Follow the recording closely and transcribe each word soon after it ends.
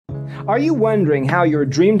Are you wondering how your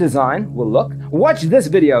dream design will look? Watch this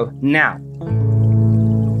video now.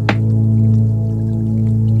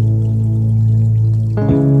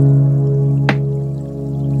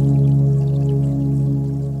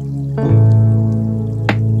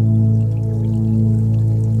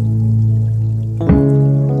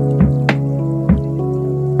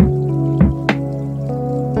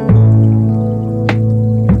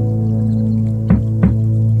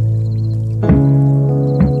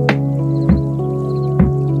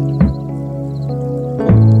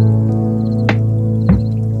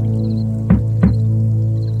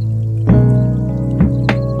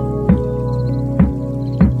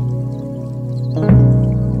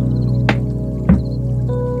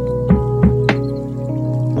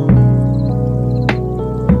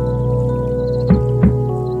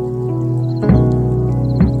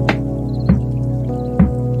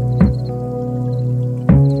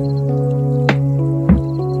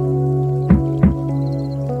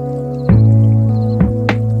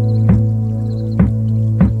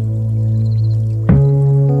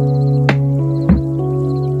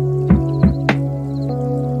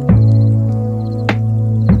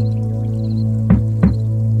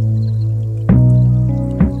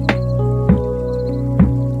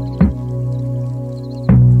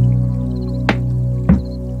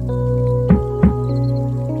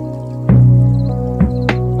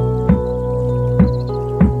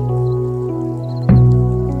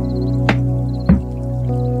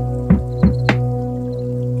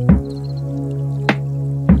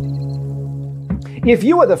 If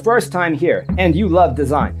you are the first time here and you love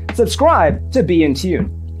design, subscribe to be in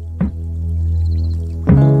tune.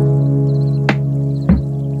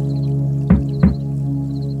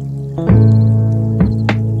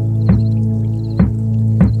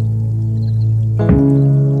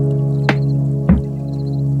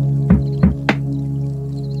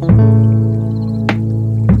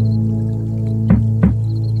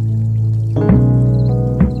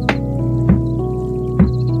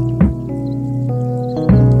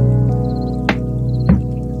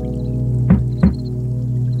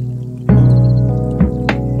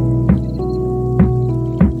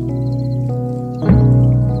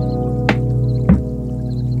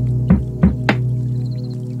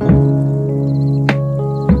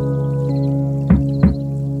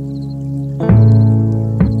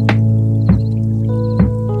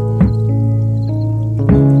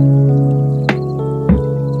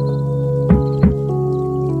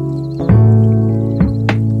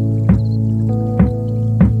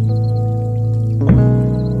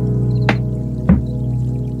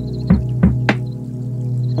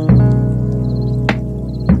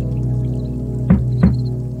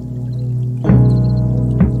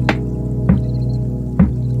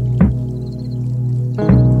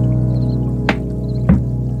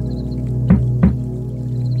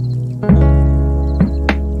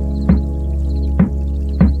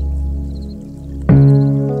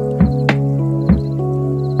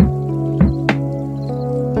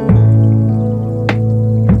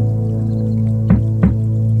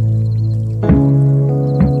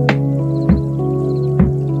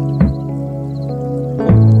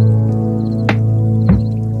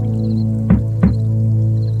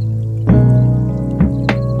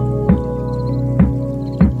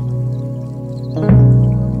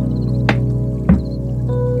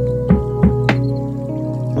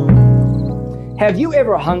 Have you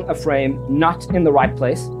ever hung a frame not in the right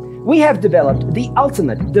place? We have developed the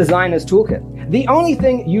ultimate designer's toolkit. The only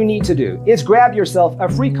thing you need to do is grab yourself a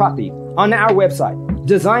free copy on our website,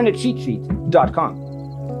 designercheatsheet.com.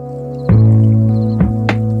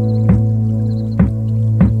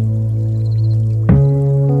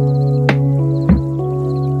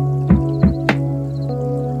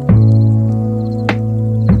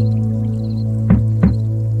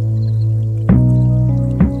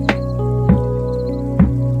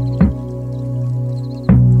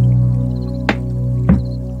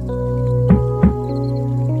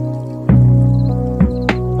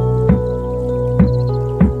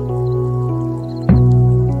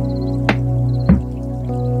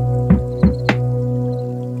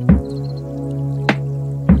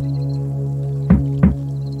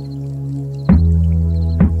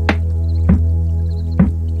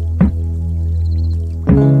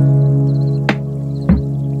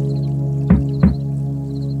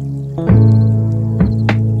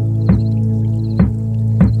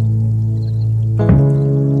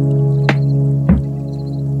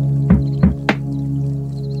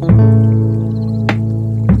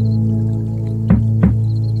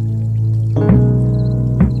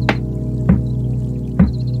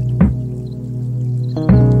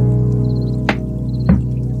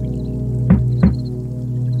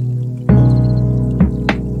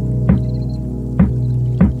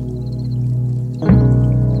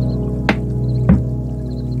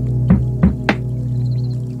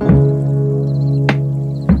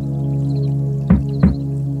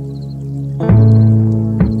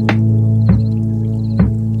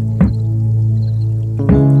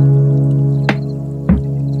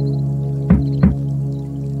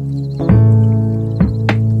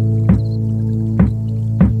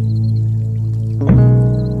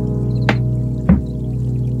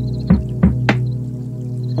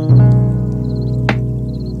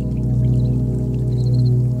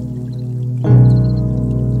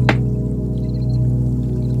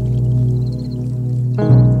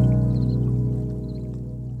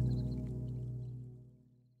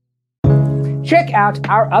 Check out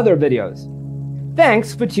our other videos.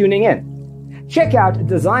 Thanks for tuning in. Check out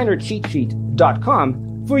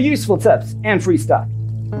designercheatsheet.com for useful tips and free stuff.